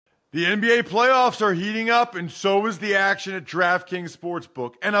The NBA playoffs are heating up, and so is the action at DraftKings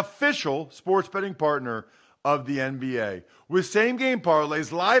Sportsbook, an official sports betting partner of the NBA. With same-game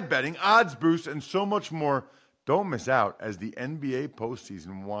parlays, live betting, odds boosts, and so much more, don't miss out as the NBA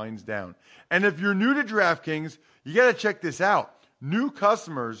postseason winds down. And if you're new to DraftKings, you got to check this out. New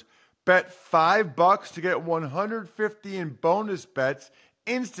customers bet $5 to get $150 in bonus bets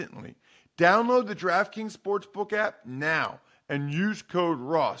instantly. Download the DraftKings Sportsbook app now and use code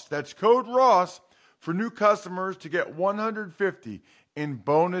ROSS. That's code ROSS for new customers to get $150 in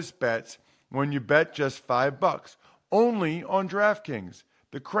bonus bets when you bet just $5. Only on DraftKings.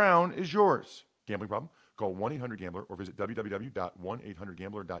 The crown is yours. Gambling problem? Call 1-800-GAMBLER or visit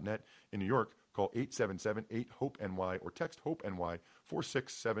www.1800gambler.net. In New York, call 877-8-HOPE-NY or text HOPE-NY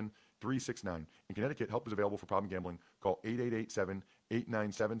 467-369. In Connecticut, help is available for problem gambling. Call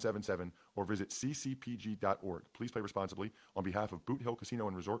 888-7-897-7777 or visit ccpg.org. Please play responsibly on behalf of Boot Hill Casino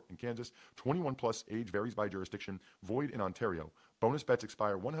and Resort in Kansas. 21 plus, age varies by jurisdiction. Void in Ontario. Bonus bets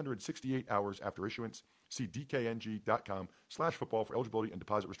expire 168 hours after issuance. See dkng.com/football for eligibility and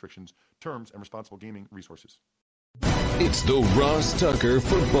deposit restrictions, terms, and responsible gaming resources. It's the Ross Tucker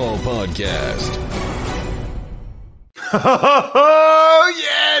Football Podcast. Oh,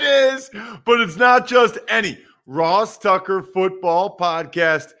 yeah, it is. But it's not just any Ross Tucker Football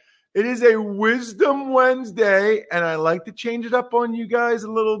Podcast. It is a Wisdom Wednesday, and I like to change it up on you guys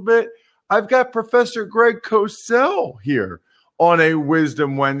a little bit. I've got Professor Greg Cosell here on a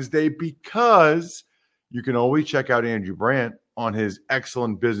Wisdom Wednesday because you can always check out Andrew Brandt on his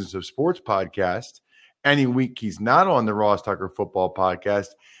excellent Business of Sports podcast any week he's not on the Ross Tucker Football Podcast.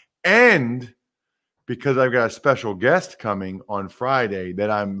 And because I've got a special guest coming on Friday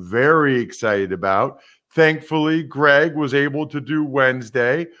that I'm very excited about. Thankfully, Greg was able to do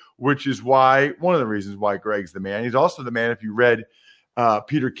Wednesday, which is why one of the reasons why Greg's the man. He's also the man. If you read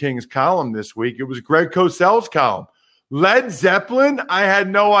Peter King's column this week, it was Greg Cosell's column. Led Zeppelin? I had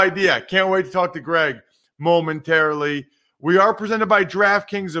no idea. Can't wait to talk to Greg momentarily. We are presented by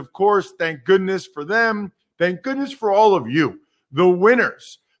DraftKings, of course. Thank goodness for them. Thank goodness for all of you, the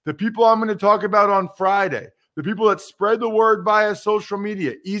winners, the people I'm going to talk about on Friday, the people that spread the word via social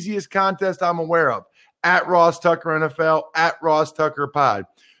media. Easiest contest I'm aware of, at Ross Tucker NFL, at Ross Tucker Pod.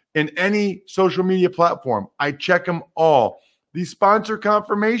 In any social media platform, I check them all. The sponsor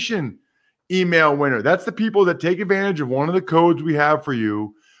confirmation email winner, that's the people that take advantage of one of the codes we have for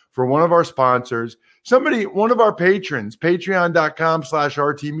you for one of our sponsors. One of our patrons,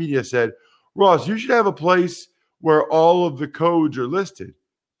 patreon.com/RT Media, said, Ross, you should have a place where all of the codes are listed.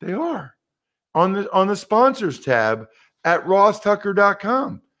 They are on the sponsors tab at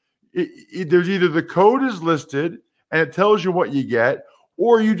rosstucker.com. There's either the code is listed and it tells you what you get,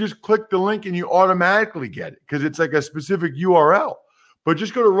 or you just click the link and you automatically get it because it's like a specific URL. But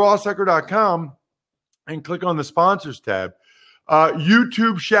just go to rosstucker.com and click on the sponsors tab.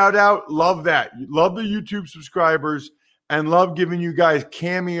 YouTube shout out. Love that. Love the YouTube subscribers and love giving you guys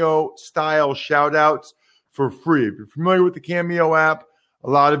Cameo style shout outs for free. If you're familiar with the Cameo app, a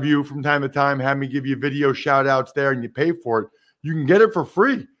lot of you from time to time have me give you video shout outs there and you pay for it. You can get it for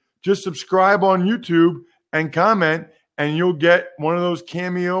free. Just subscribe on YouTube and comment and you'll get one of those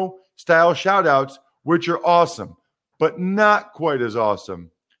Cameo style shout outs, which are awesome, but not quite as awesome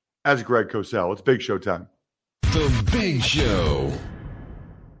as Greg Cosell. It's Big Show time. The Big Show.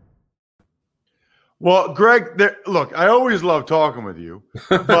 Well, Greg, look, I always love talking with you,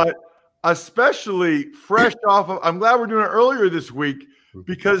 but especially fresh off of, I'm glad we're doing it earlier this week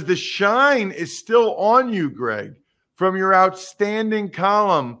because the shine is still on you, Greg, from your outstanding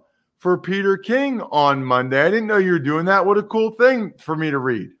column for Peter King on Monday. I didn't know you were doing that. What a cool thing for me to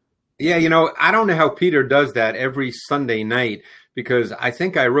read. Yeah, I don't know how Peter does that every Sunday night because I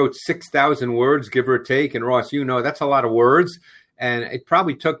think I wrote 6,000 words, give or take. And Ross, that's a lot of words. And it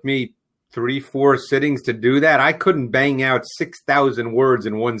probably took me 3-4 sittings to do that. I couldn't bang out 6,000 words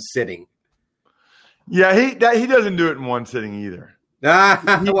in one sitting. Yeah, he doesn't do it in one sitting either.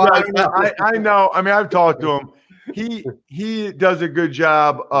 I know. I mean, I've talked to him. He does a good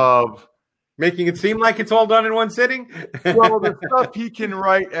job of making it seem like it's all done in one sitting. Well, the stuff he can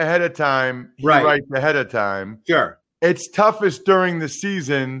write ahead of time, he writes ahead of time. Sure. It's toughest during the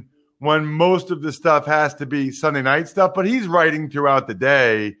season when most of the stuff has to be Sunday night stuff, but he's writing throughout the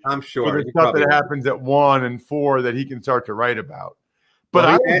day. I'm sure. For the stuff that happens at 1 and 4 that he can start to write about. But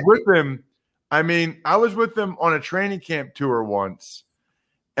I was with him. I mean, I was with him on a training camp tour once,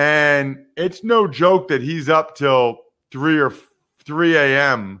 and it's no joke that he's up till 3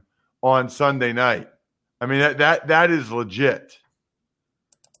 a.m. on Sunday night. I mean, that is legit.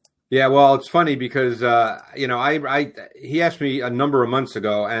 Yeah, well, it's funny because he asked me a number of months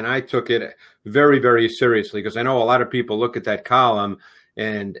ago, and I took it very, very seriously because I know a lot of people look at that column,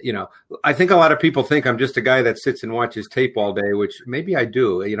 and I think a lot of people think I'm just a guy that sits and watches tape all day, which maybe I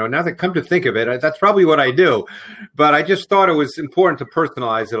do. Now that come to think of it, that's probably what I do. But I just thought it was important to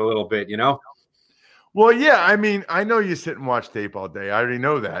personalize it a little bit. Well, yeah, I mean, I know you sit and watch tape all day. I already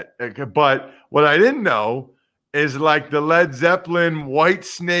know that. But what I didn't know is like the Led Zeppelin White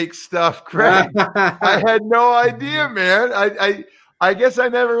Snake stuff, Craig. I had no idea, man. I guess I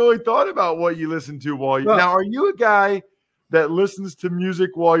never really thought about what you listen to now, are you a guy that listens to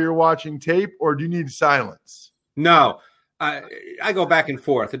music while you're watching tape, or do you need silence? No, I go back and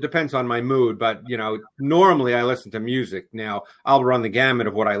forth. It depends on my mood, but normally I listen to music. Now I'll run the gamut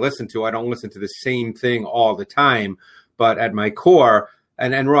of what I listen to. I don't listen to the same thing all the time, but at my core.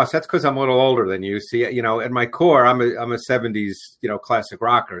 And Ross, that's because I'm a little older than you. See, at my core, I'm a 70s, classic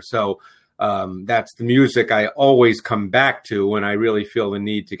rocker. So that's the music I always come back to when I really feel the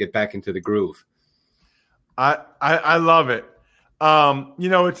need to get back into the groove. I love it.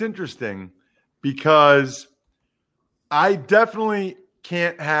 It's interesting because I definitely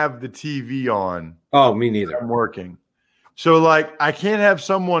can't have the TV on. Oh, me neither. I'm working. So I can't have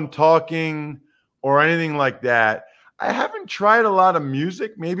someone talking or anything like that. I haven't tried a lot of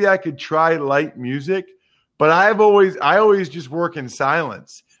music. Maybe I could try light music, but I always just work in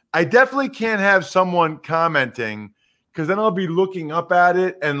silence. I definitely can't have someone commenting because then I'll be looking up at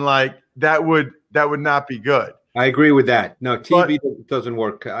it and that would not be good. I agree with that. No, TV doesn't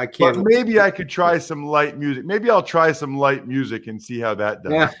work. I can't. But maybe I could try some light music. Maybe I'll try some light music and see how that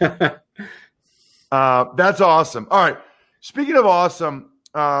does. That's awesome. All right. Speaking of awesome,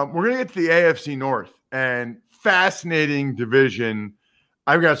 we're going to get to the AFC North and fascinating division.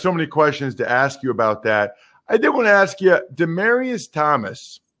 I've got so many questions to ask you about that. I did want to ask you, Demaryius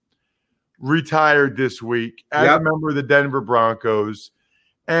Thomas retired this week as a member of the Denver Broncos.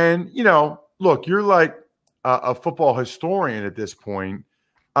 And, look, you're like a football historian at this point.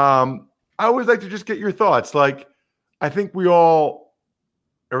 I always like to just get your thoughts. I think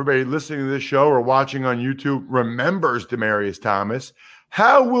everybody listening to this show or watching on YouTube remembers Demaryius Thomas.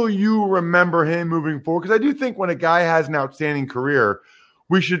 How will you remember him moving forward? Because I do think when a guy has an outstanding career,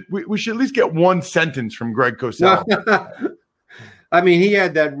 we should at least get one sentence from Greg Cosell. I mean, he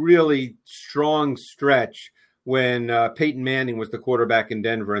had that really strong stretch when Peyton Manning was the quarterback in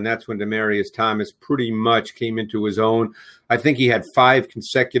Denver, and that's when Demaryius Thomas pretty much came into his own. I think he had 5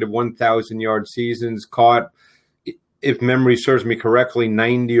 consecutive 1,000-yard seasons, caught, if memory serves me correctly,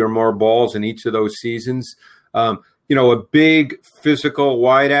 90 or more balls in each of those seasons. A big physical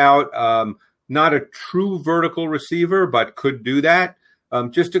wideout, not a true vertical receiver, but could do that.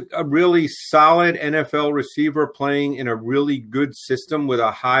 Just a really solid NFL receiver playing in a really good system with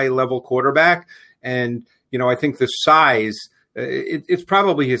a high-level quarterback. And, I think the size, it's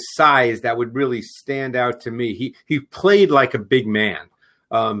probably his size that would really stand out to me. He played like a big man.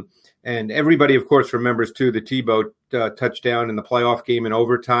 And everybody, of course, remembers, too, the Tebow touchdown in the playoff game in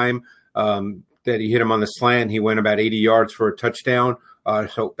overtime. That he hit him on the slant. He went about 80 yards for a touchdown.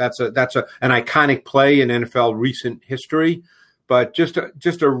 So that's an iconic play in NFL recent history. But just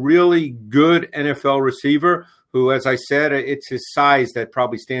a really good NFL receiver who, as I said, it's his size that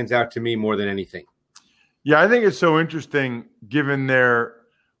probably stands out to me more than anything. Yeah, I think it's so interesting given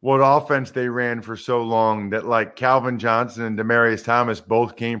what offense they ran for so long that Calvin Johnson and Demaryius Thomas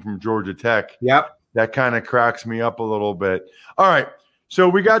both came from Georgia Tech. Yep. That kind of cracks me up a little bit. All right. So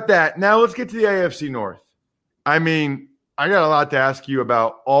we got that. Now let's get to the AFC North. I mean, I got a lot to ask you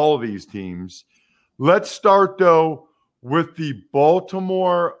about all of these teams. Let's start, though, with the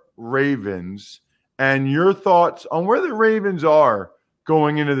Baltimore Ravens and your thoughts on where the Ravens are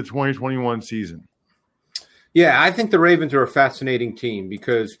going into the 2021 season. Yeah, I think the Ravens are a fascinating team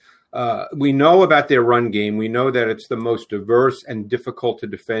because we know about their run game. We know that it's the most diverse and difficult to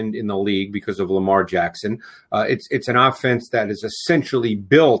defend in the league because of Lamar Jackson. It's an offense that is essentially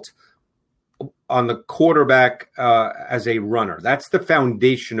built on the quarterback as a runner. That's the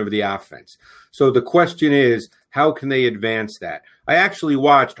foundation of the offense. So the question is, how can they advance that? I actually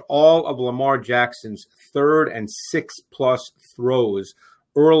watched all of Lamar Jackson's 3rd and 6+ throws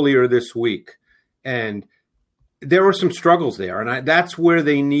earlier this week, and there were some struggles there, and that's where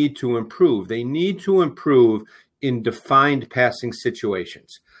they need to improve. They need to improve in defined passing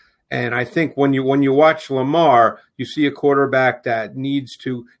situations. And I think when you watch Lamar, you see a quarterback that needs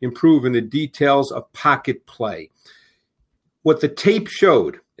to improve in the details of pocket play. What the tape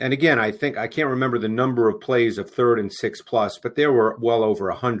showed, and again, I can't remember the number of plays of 3rd and 6+, but there were well over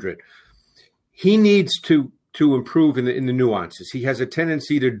 100. He needs to to improve in the nuances. He has a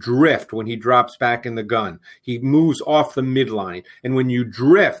tendency to drift when he drops back in the gun. He moves off the midline. And when you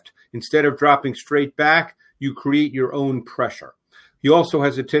drift, instead of dropping straight back, you create your own pressure. He also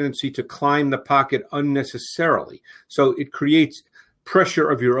has a tendency to climb the pocket unnecessarily. So it creates pressure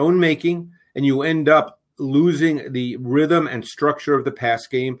of your own making, and you end up losing the rhythm and structure of the pass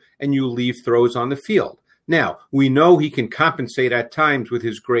game, and you leave throws on the field. Now, we know he can compensate at times with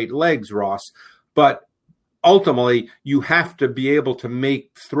his great legs, Ross, but ultimately, you have to be able to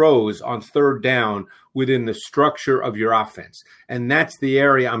make throws on third down within the structure of your offense. And that's the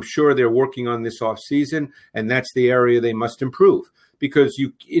area I'm sure they're working on this offseason, and that's the area they must improve. Because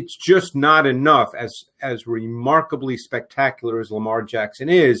it's just not enough, as remarkably spectacular as Lamar Jackson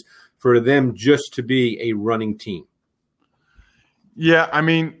is, for them just to be a running team. Yeah, I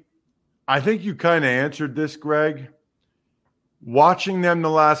mean, I think you kind of answered this, Greg. Watching them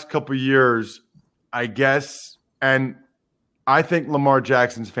the last couple of years, I guess, and I think Lamar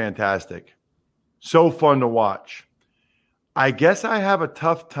Jackson's fantastic. So fun to watch. I guess I have a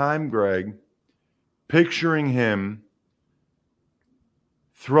tough time, Greg, picturing him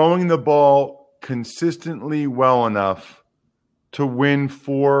throwing the ball consistently well enough to win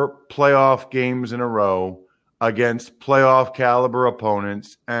 4 playoff games in a row against playoff caliber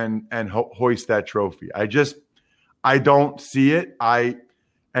opponents and hoist that trophy. I don't see it.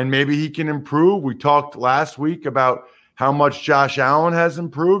 And maybe he can improve. We talked last week about how much Josh Allen has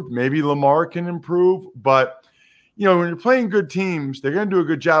improved. Maybe Lamar can improve. But, when you're playing good teams, they're going to do a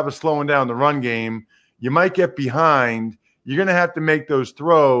good job of slowing down the run game. You might get behind. You're going to have to make those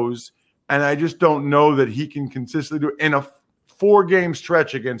throws. And I just don't know that he can consistently do it in a 4-game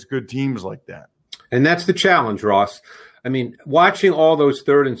stretch against good teams like that. And that's the challenge, Ross. I mean, watching all those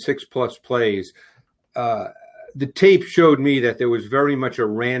 3rd and 6+ plays, the tape showed me that there was very much a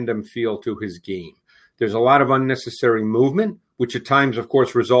random feel to his game. There's a lot of unnecessary movement, which at times, of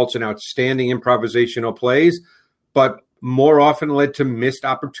course, results in outstanding improvisational plays, but more often led to missed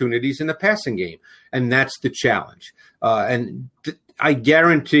opportunities in the passing game. And that's the challenge. I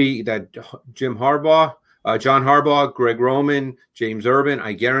guarantee that John Harbaugh, Greg Roman, James Urban,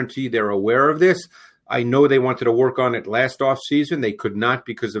 I guarantee they're aware of this. I know they wanted to work on it last offseason. They could not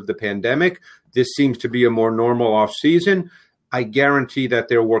because of the pandemic. This seems to be a more normal offseason. I guarantee that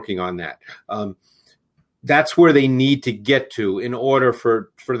they're working on that. That's where they need to get to in order for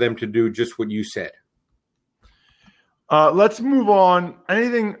them to do just what you said. Let's move on.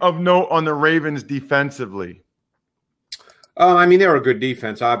 Anything of note on the Ravens defensively? They're a good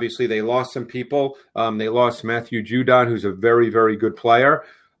defense. Obviously, they lost some people. They lost Matthew Judon, who's a very, very good player.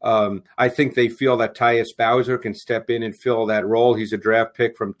 I think they feel that Tyus Bowser can step in and fill that role. He's a draft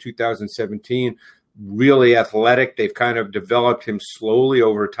pick from 2017, really athletic. They've kind of developed him slowly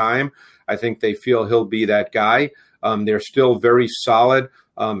over time. I think they feel he'll be that guy. They're still very solid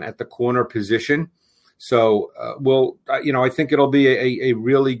at the corner position. So, I think it'll be a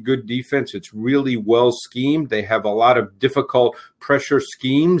really good defense. It's really well schemed. They have a lot of difficult pressure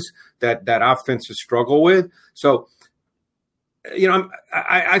schemes that offenses struggle with. So,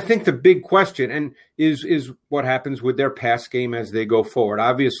 I think the big question is what happens with their pass game as they go forward.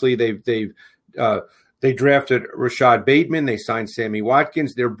 Obviously, they drafted Rashad Bateman. They signed Sammy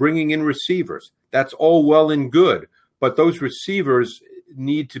Watkins. They're bringing in receivers. That's all well and good, but those receivers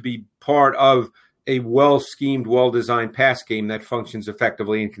need to be part of a well-schemed, well-designed pass game that functions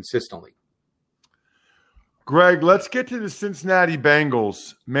effectively and consistently. Greg, let's get to the Cincinnati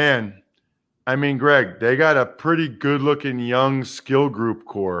Bengals. Man, Greg, they got a pretty good-looking young skill group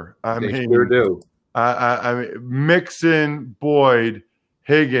core. They sure do. Mixon, Boyd,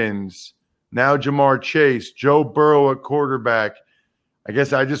 Higgins, now Jamar Chase, Joe Burrow at quarterback. I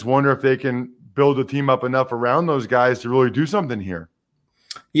guess I just wonder if they can build a team up enough around those guys to really do something here.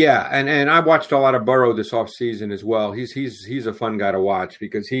 Yeah, and I watched a lot of Burrow this offseason as well. He's a fun guy to watch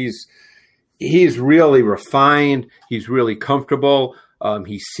because he's really refined. He's really comfortable.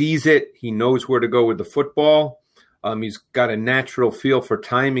 He sees it. He knows where to go with the football. He's got a natural feel for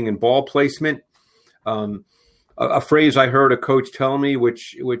timing and ball placement. A phrase I heard a coach tell me,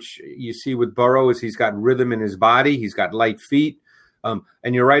 which you see with Burrow, is he's got rhythm in his body. He's got light feet. And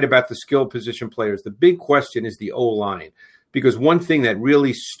you're right about the skill position players. The big question is the O-line. Because one thing that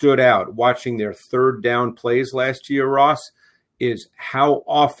really stood out watching their 3rd down plays last year, Ross, is how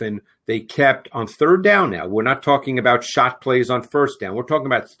often they kept on 3rd down now. We're not talking about shot plays on 1st down. We're talking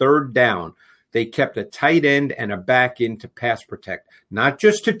about 3rd down. They kept a tight end and a back in to pass protect, not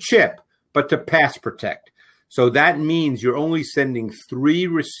just to chip, but to pass protect. So that means you're only sending 3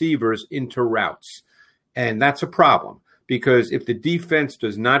 receivers into routes. And that's a problem because if the defense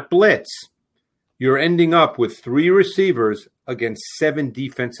does not blitz, you're ending up with 3 receivers against 7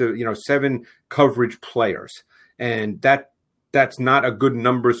 coverage players. And that's not a good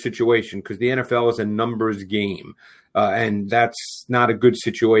numbers situation because the NFL is a numbers game. And that's not a good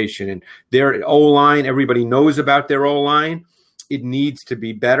situation. And their O-line, everybody knows about their O-line. It needs to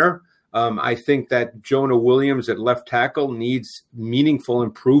be better. I think that Jonah Williams at left tackle needs meaningful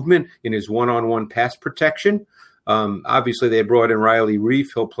improvement in his one-on-one pass protection. Obviously, they brought in Riley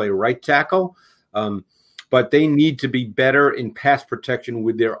Reif. He'll play right tackle. But they need to be better in pass protection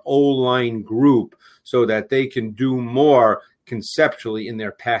with their O-line group so that they can do more conceptually in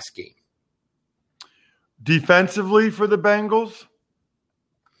their pass game. Defensively for the Bengals?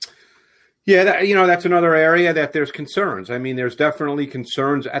 Yeah, that's another area that there's concerns. I mean, there's definitely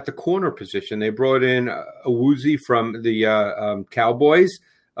concerns at the corner position. They brought in Awuzie from the Cowboys.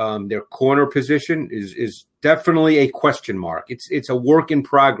 Their corner position is definitely a question mark. It's a work in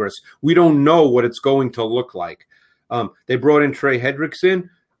progress. We don't know what it's going to look like. They brought in Trey Hendrickson.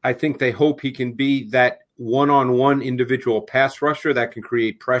 I think they hope he can be that one-on-one individual pass rusher that can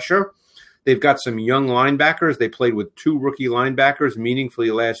create pressure. They've got some young linebackers. They played with 2 rookie linebackers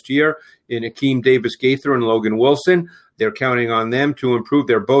meaningfully last year in Akeem Davis-Gaither and Logan Wilson. They're counting on them to improve.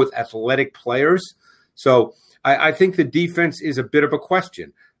 They're both athletic players. So I think the defense is a bit of a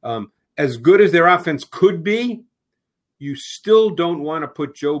question. As good as their offense could be, you still don't want to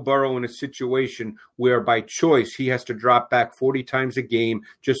put Joe Burrow in a situation where by choice he has to drop back 40 times a game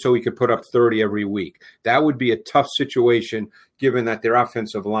just so he could put up 30 every week. That would be a tough situation given that their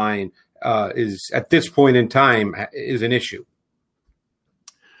offensive line is at this point in time is an issue.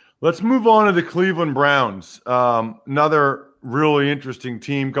 Let's move on to the Cleveland Browns. Another really interesting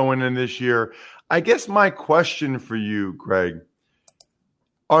team going in this year. I guess my question for you, Greg,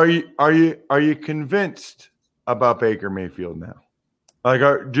 are you convinced about Baker Mayfield now? Like,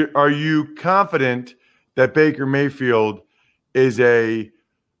 are you confident that Baker Mayfield is a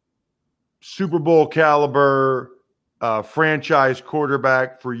Super Bowl caliber franchise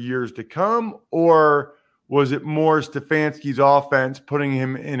quarterback for years to come, or was it more Stefanski's offense putting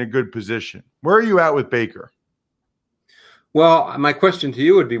him in a good position? Where are you at with Baker? Well, my question to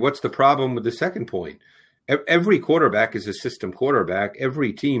you would be, what's the problem with the second point? Every quarterback is a system quarterback.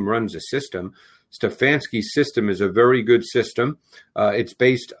 Every team runs a system. Stefanski's system is a very good system. It's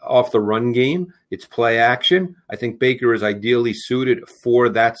based off the run game. It's play action. I think Baker is ideally suited for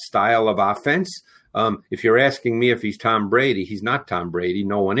that style of offense. If you're asking me if he's Tom Brady, he's not Tom Brady.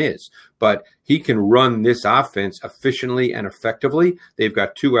 No one is. But he can run this offense efficiently and effectively. They've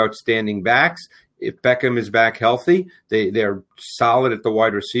got 2 outstanding backs. If Beckham is back healthy, they're solid at the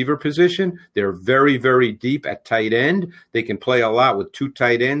wide receiver position. They're very, very deep at tight end. They can play a lot with 2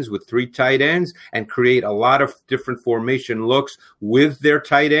 tight ends, with 3 tight ends, and create a lot of different formation looks with their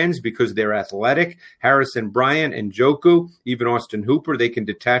tight ends because they're athletic. Harrison Bryant and Njoku, even Austin Hooper, they can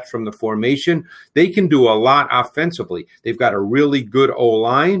detach from the formation. They can do a lot offensively. They've got a really good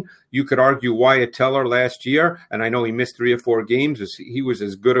O-line. You could argue Wyatt Teller last year, and I know he missed 3 or 4 games. He was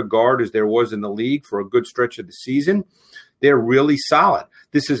as good a guard as there was in the league for a good stretch of the season. They're really solid.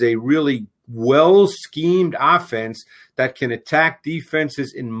 This is a really well-schemed offense that can attack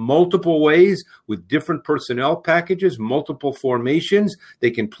defenses in multiple ways with different personnel packages, multiple formations. They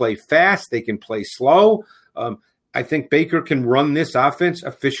can play fast. They can play slow. I think Baker can run this offense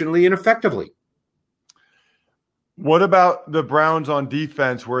efficiently and effectively. What about the Browns on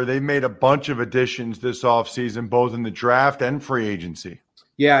defense, where they made a bunch of additions this offseason, both in the draft and free agency?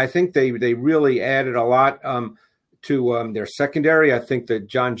 Yeah, I think they really added a lot to their secondary. I think that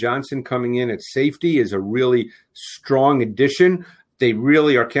John Johnson coming in at safety is a really strong addition. They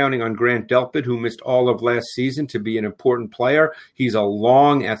really are counting on Grant Delpit, who missed all of last season, to be an important player. He's a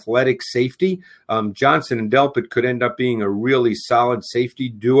long, athletic safety. Johnson and Delpit could end up being a really solid safety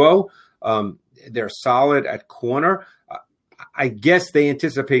duo. They're solid at corner. I guess they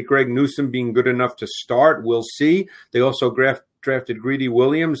anticipate Greg Newsome being good enough to start. We'll see. They also drafted Greedy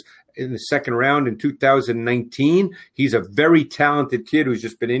Williams in the second round in 2019. He's a very talented kid who's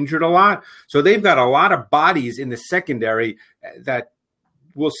just been injured a lot. So they've got a lot of bodies in the secondary that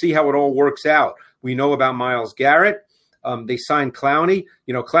we'll see how it all works out. We know about Myles Garrett. They signed Clowney.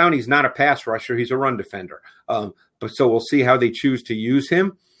 You know, Clowney's not a pass rusher. He's a run defender. But so we'll see how they choose to use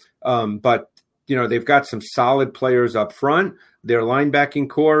him. But you know, they've got some solid players up front. Their linebacking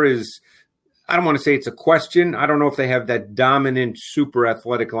core is, I don't want to say it's a question. I don't know if they have that dominant, super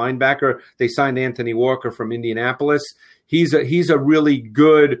athletic linebacker. They signed Anthony Walker from Indianapolis. He's a really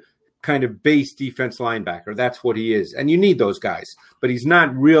good kind of base defense linebacker. That's what he is. And you need those guys. But he's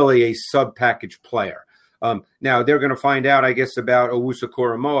not really a sub-package player. Now they're going to find out, I guess, about Owusu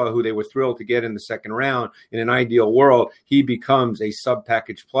Koromoa, who they were thrilled to get in the second round. In an ideal world, he becomes a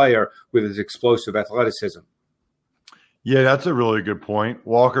sub-package player with his explosive athleticism. Yeah, that's a really good point.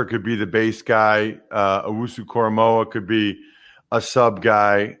 Walker could be the base guy. Owusu Koromoa could be a sub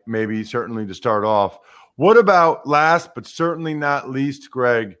guy, maybe certainly to start off. What about last but certainly not least,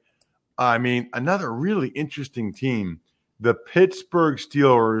 Greg? I mean, another really interesting team, the Pittsburgh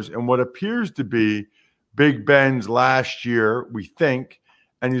Steelers, and what appears to be Big Ben's last year, we think,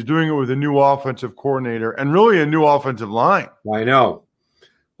 and he's doing it with a new offensive coordinator and really a new offensive line. I know.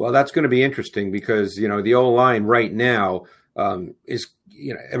 Well, that's going to be interesting because, the O-line right now is,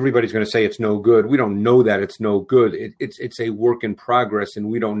 everybody's going to say it's no good. We don't know that it's no good. It's a work in progress, and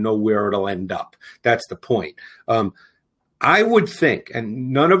we don't know where it'll end up. That's the point. I would think,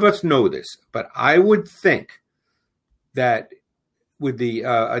 and none of us know this, but I would think that with the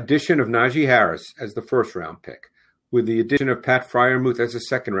addition of Najee Harris as the first-round pick, with the addition of Pat Freiermuth as a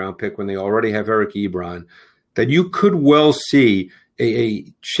second-round pick when they already have Eric Ebron, that you could well see a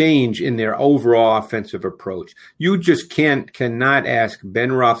change in their overall offensive approach. You just cannot ask Ben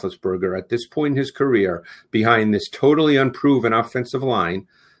Roethlisberger at this point in his career, behind this totally unproven offensive line,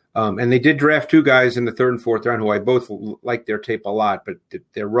 and they did draft two guys in the third and fourth round who I both like their tape a lot, but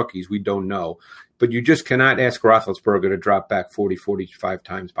they're rookies. We don't know. But you just cannot ask Roethlisberger to drop back 40, 45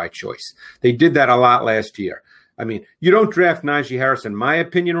 times by choice. They did that a lot last year. I mean, you don't draft Najee Harris, in my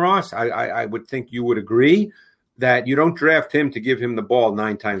opinion, Ross. I would think you would agree that you don't draft him to give him the ball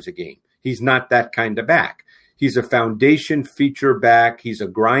 9 times a game. He's not that kind of back. He's a foundation feature back. He's a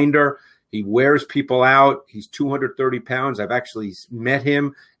grinder. He wears people out. He's 230 pounds. I've actually met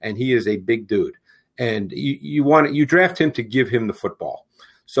him, and he is a big dude. And you draft him to give him the football.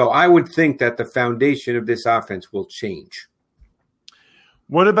 So I would think that the foundation of this offense will change.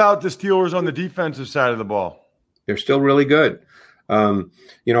 What about the Steelers on the defensive side of the ball? They're still really good.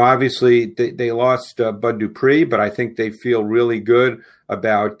 Obviously they lost Bud Dupree, but I think they feel really good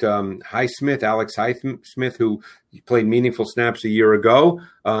about Alex Highsmith, who played meaningful snaps a year ago,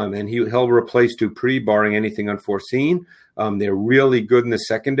 and he'll replace Dupree barring anything unforeseen. They're really good in the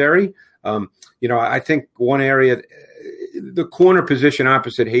secondary. I think one area, the corner position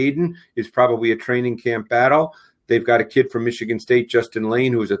opposite Hayden, is probably a training camp battle. They've got a kid from Michigan State, Justin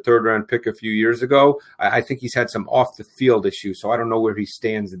Lane, who was a third-round pick a few years ago. I think he's had some off-the-field issues, so I don't know where he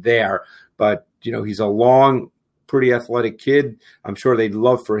stands there. But, he's a long, pretty athletic kid. I'm sure they'd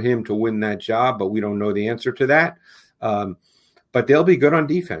love for him to win that job, but we don't know the answer to that. But they'll be good on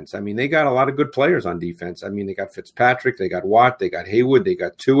defense. I mean, they got a lot of good players on defense. I mean, they got Fitzpatrick, they got Watt, they got Haywood, they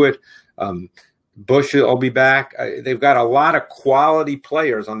got Tuitt. Bush will be back. They've got a lot of quality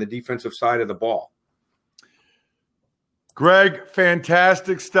players on the defensive side of the ball. Greg,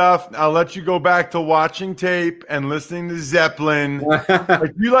 fantastic stuff. I'll let you go back to watching tape and listening to Zeppelin.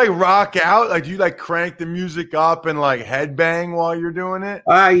 Do you rock out? Do you crank the music up and headbang while you're doing it?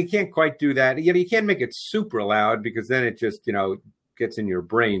 You can't quite do that. You can't make it super loud because then it just, gets in your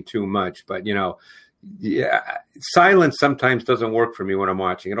brain too much. But, silence sometimes doesn't work for me when I'm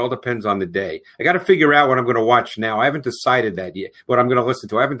watching. It all depends on the day. I got to figure out what I'm going to watch now. I haven't decided that yet. What I'm going to listen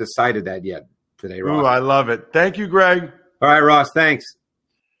to. I haven't decided that yet today, Ross. Ooh, I love it. Thank you, Greg. All right, Ross, thanks.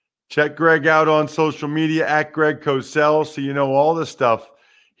 Check Greg out on social media at Greg Cosell so you know all the stuff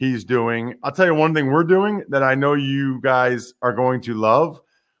he's doing. I'll tell you one thing we're doing that I know you guys are going to love.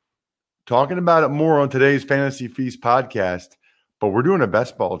 Talking about it more on today's Fantasy Feast podcast, but we're doing a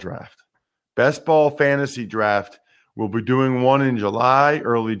best ball draft. Best ball fantasy draft. We'll be doing one in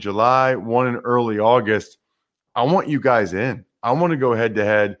early July, one in early August. I want you guys in. I want to go head to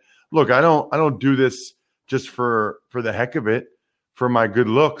head. Look, I don't do this just for the heck of it, for my good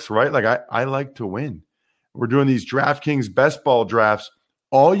looks, right? I like to win. We're doing these DraftKings best ball drafts.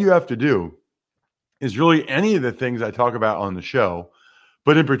 All you have to do is really any of the things I talk about on the show,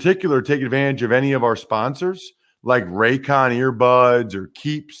 but in particular, take advantage of any of our sponsors like Raycon earbuds or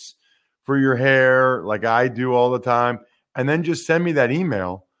Keeps for your hair, like I do all the time. And then just send me that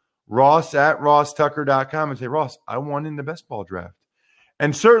email, ross@rosstucker.com, and say, Ross, I won in the best ball draft.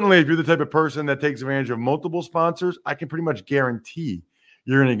 And certainly, if you're the type of person that takes advantage of multiple sponsors, I can pretty much guarantee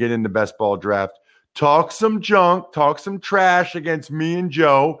you're going to get in the best ball draft. Talk some junk, talk some trash against me and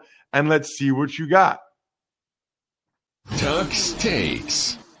Joe, and let's see what you got. Tuck's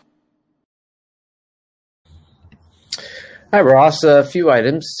Takes. Hi, Ross. A few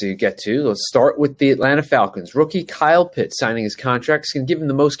items to get to. Let's start with the Atlanta Falcons. Rookie Kyle Pitts signing his contract is going to give him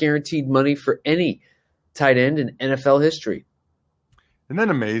the most guaranteed money for any tight end in NFL history. Isn't that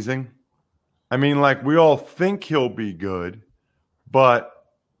amazing? I mean, we all think he'll be good, but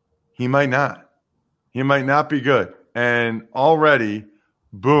he might not. He might not be good. And already,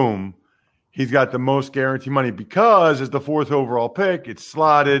 boom, he's got the most guaranteed money because as the 4th overall pick, it's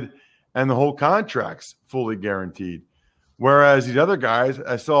slotted and the whole contract's fully guaranteed. Whereas these other guys,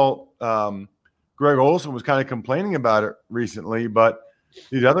 I saw Greg Olson was kind of complaining about it recently, but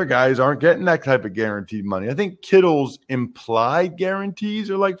these other guys aren't getting that type of guaranteed money. I think Kittle's implied guarantees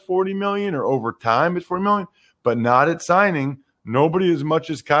are like $40 million, or over time it's $40 million, but not at signing. Nobody as much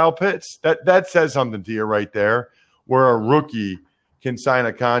as Kyle Pitts. That says something to you right there, where a rookie can sign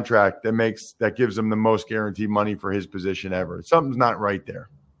a contract that gives him the most guaranteed money for his position ever. Something's not right there.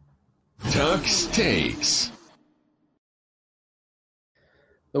 Tuck's Takes.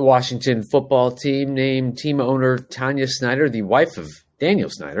 The Washington football team named team owner Tanya Snyder, the wife of Daniel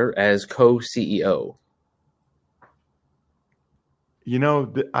Snyder, as co-CEO. I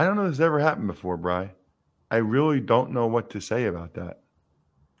don't know if this ever happened before, Bri. I really don't know what to say about that.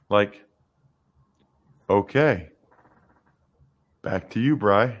 Like, okay. Back to you,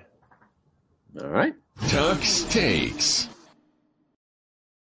 Bri. All right. Tuck's Takes.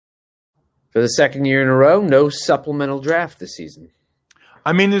 For the second year in a row, no supplemental draft this season.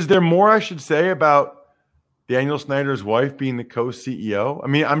 I mean, is there more I should say about Daniel Snyder's wife being the co-CEO? I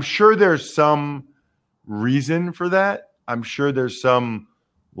mean, I'm sure there's some reason for that. I'm sure there's some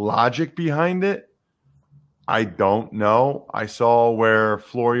logic behind it. I don't know. I saw where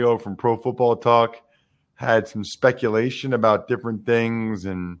Florio from Pro Football Talk had some speculation about different things,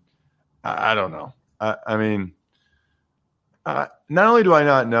 and I don't know. I mean, not only do I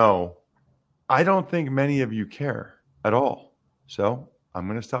not know, I don't think many of you care at all. So I'm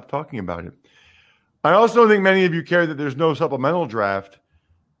going to stop talking about it. I also don't think many of you care that there's no supplemental draft.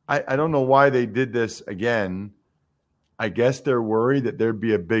 I don't know why they did this again. I guess they're worried that there'd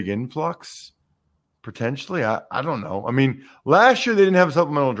be a big influx, potentially. I don't know. I mean, last year they didn't have a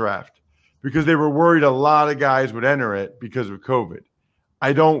supplemental draft because they were worried a lot of guys would enter it because of COVID.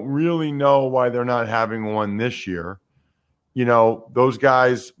 I don't really know why they're not having one this year. Those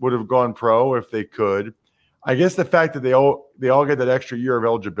guys would have gone pro if they could. I guess the fact that they all get that extra year of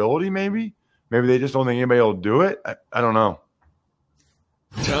eligibility, maybe they just don't think anybody will do it. I don't know.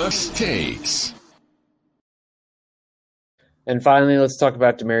 Tuck's Takes. And finally, let's talk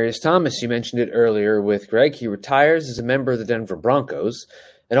about Demaryius Thomas. You mentioned it earlier with Greg. He retires as a member of the Denver Broncos.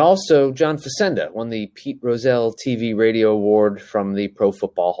 And also, John Facenda won the Pete Rozelle TV Radio Award from the Pro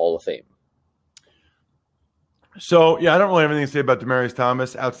Football Hall of Fame. So, I don't really have anything to say about Demaryius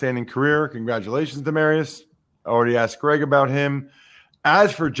Thomas. Outstanding career. Congratulations, Demaryius. I already asked Greg about him.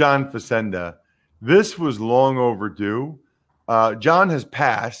 As for John Facenda, this was long overdue. John has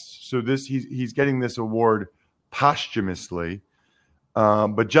passed, so he's getting this award posthumously.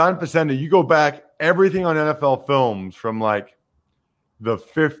 But John Facenda, you go back, everything on NFL Films from like the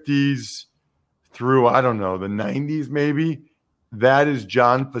 50s through, I don't know, the 90s maybe, that is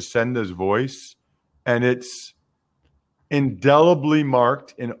John Facenda's voice. And it's indelibly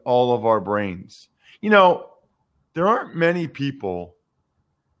marked in all of our brains. There aren't many people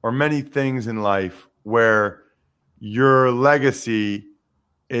or many things in life where your legacy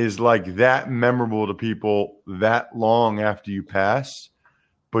is like that memorable to people that long after you pass.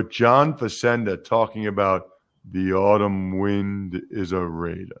 But John Facenda talking about the autumn wind is a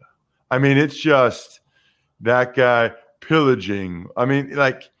raider. I mean, it's just that guy pillaging. I mean,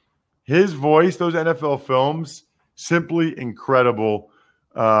 like his voice, those NFL Films, simply incredible.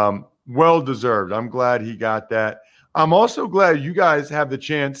 Well-deserved. I'm glad he got that. I'm also glad you guys have the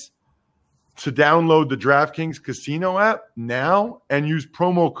chance to download the DraftKings Casino app now and use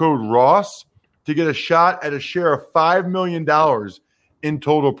promo code Ross to get a shot at a share of $5 million in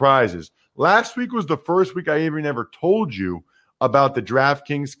total prizes. Last week was the first week I even ever told you about the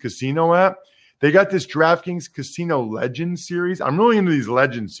DraftKings Casino app. They got this DraftKings Casino Legends series. I'm really into these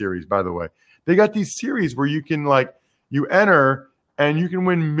Legends series, by the way. They got these series where you can you enter and you can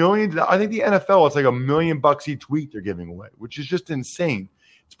win millions. I think the NFL, it's like $1 million each week they're giving away, which is just insane.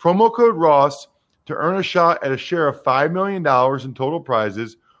 It's promo code Ross to earn a shot at a share of $5 million in total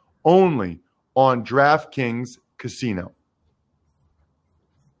prizes only on DraftKings Casino.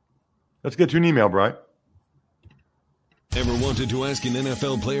 Let's get to an email, Brian. Ever wanted to ask an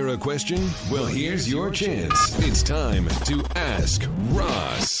NFL player a question? Well, here's your chance. It's time to Ask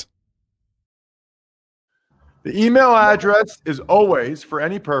Ross. The email address is always, for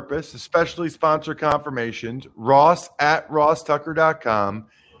any purpose, especially sponsor confirmations, ross@rosstucker.com.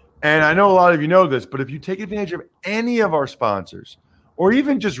 And I know a lot of you know this, but if you take advantage of any of our sponsors, or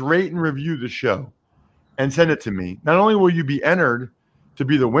even just rate and review the show and send it to me, not only will you be entered to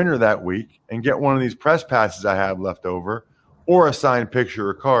be the winner that week and get one of these press passes I have left over, or a signed picture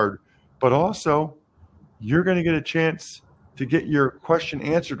or card, but also you're going to get a chance to get your question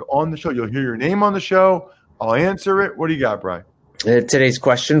answered on the show. You'll hear your name on the show. I'll answer it. What do you got, Brian? Today's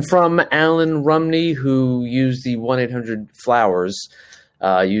question from Alan Rumney, who used the 1-800-FLOWERS,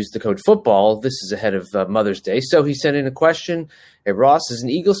 used the code football. This is ahead of Mother's Day. So he sent in a question. Hey, Ross, as an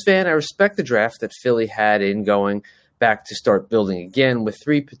Eagles fan, I respect the draft that Philly had in going back to start building again. With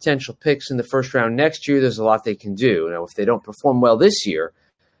 3 potential picks in the first round next year, there's a lot they can do. Now, if they don't perform well this year,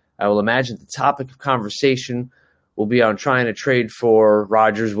 I will imagine the topic of conversation will be on trying to trade for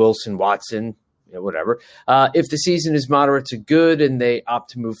Rodgers, Wilson, Watson, whatever. If the season is moderate to good and they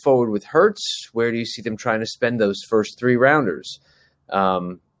opt to move forward with Hurts, where do you see them trying to spend those first 3 rounders?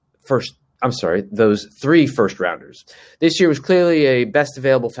 Those 3 first rounders. This year was clearly a best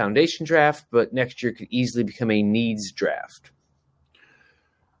available foundation draft, but next year could easily become a needs draft.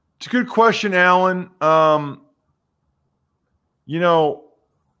 It's a good question, Alan.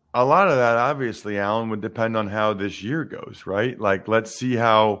 A lot of that, obviously, Alan, would depend on how this year goes, right? Like, let's see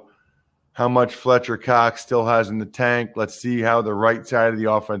how much Fletcher Cox still has in the tank. Let's see how the right side of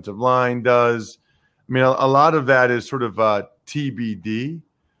the offensive line does. I mean, a lot of that is sort of TBD.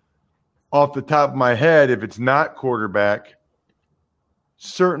 Off the top of my head, if it's not quarterback,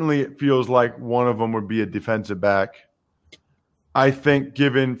 certainly it feels like one of them would be a defensive back. I think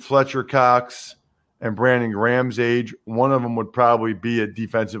given Fletcher Cox and Brandon Graham's age, one of them would probably be a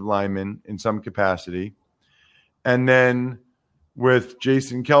defensive lineman in some capacity. And then with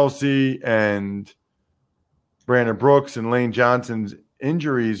Jason Kelce and Brandon Brooks and Lane Johnson's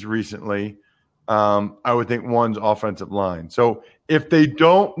injuries recently, I would think one's offensive line. So if they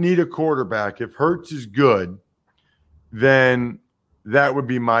don't need a quarterback, if Hurts is good, then that would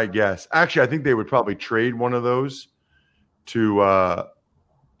be my guess. Actually, I think they would probably trade one of those to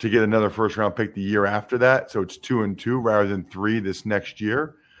get another first-round pick the year after that. So it's 2 and 2 rather than 3 this next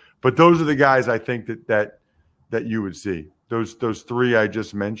year. But those are the guys I think that you would see. Those 3 I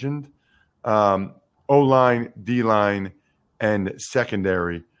just mentioned, O-line, D-line, and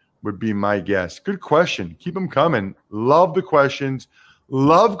secondary would be my guess. Good question. Keep them coming. Love the questions.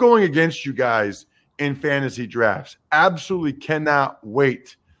 Love going against you guys in fantasy drafts. Absolutely cannot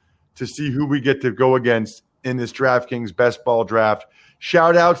wait to see who we get to go against in this DraftKings Best Ball Draft.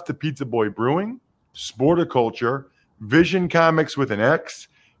 Shout outs to Pizza Boy Brewing, Sporticulture, Vision Comics with an X,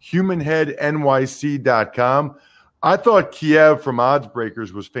 HumanHeadNYC.com. I thought Kiev from Odds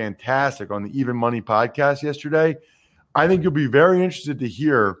Breakers was fantastic on the Even Money podcast yesterday. I think you'll be very interested to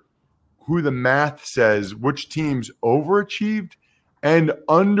hear who the math says which teams overachieved and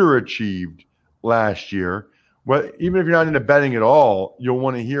underachieved last year. Well, even if you're not into betting at all, you'll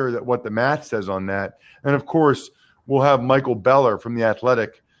want to hear what the math says on that. And, of course, we'll have Michael Beller from The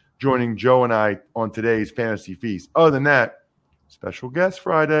Athletic joining Joe and I on today's Fantasy Feast. Other than that, special guest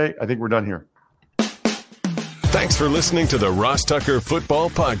Friday. I think we're done here. Thanks for listening to the Ross Tucker Football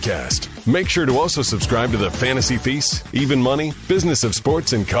Podcast. Make sure to also subscribe to the Fantasy Feast, Even Money, Business of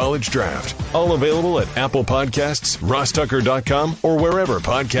Sports, and College Draft. All available at Apple Podcasts, RossTucker.com, or wherever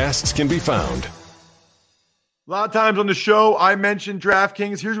podcasts can be found. A lot of times on the show, I mentioned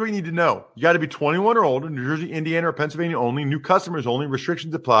DraftKings. Here's what you need to know. You got to be 21 or older, New Jersey, Indiana, or Pennsylvania only. New customers only.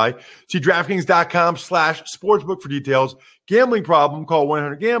 Restrictions apply. See DraftKings.com/sportsbook for details. Gambling problem, call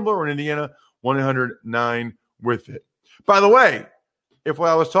 1-800-GAMBLER, or in Indiana, 1-800-9-WITH-IT. By the way, if what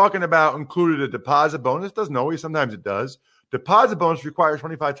I was talking about included a deposit bonus, doesn't always, sometimes it does. Deposit bonus requires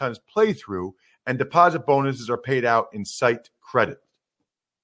 25 times playthrough, and deposit bonuses are paid out in site credit.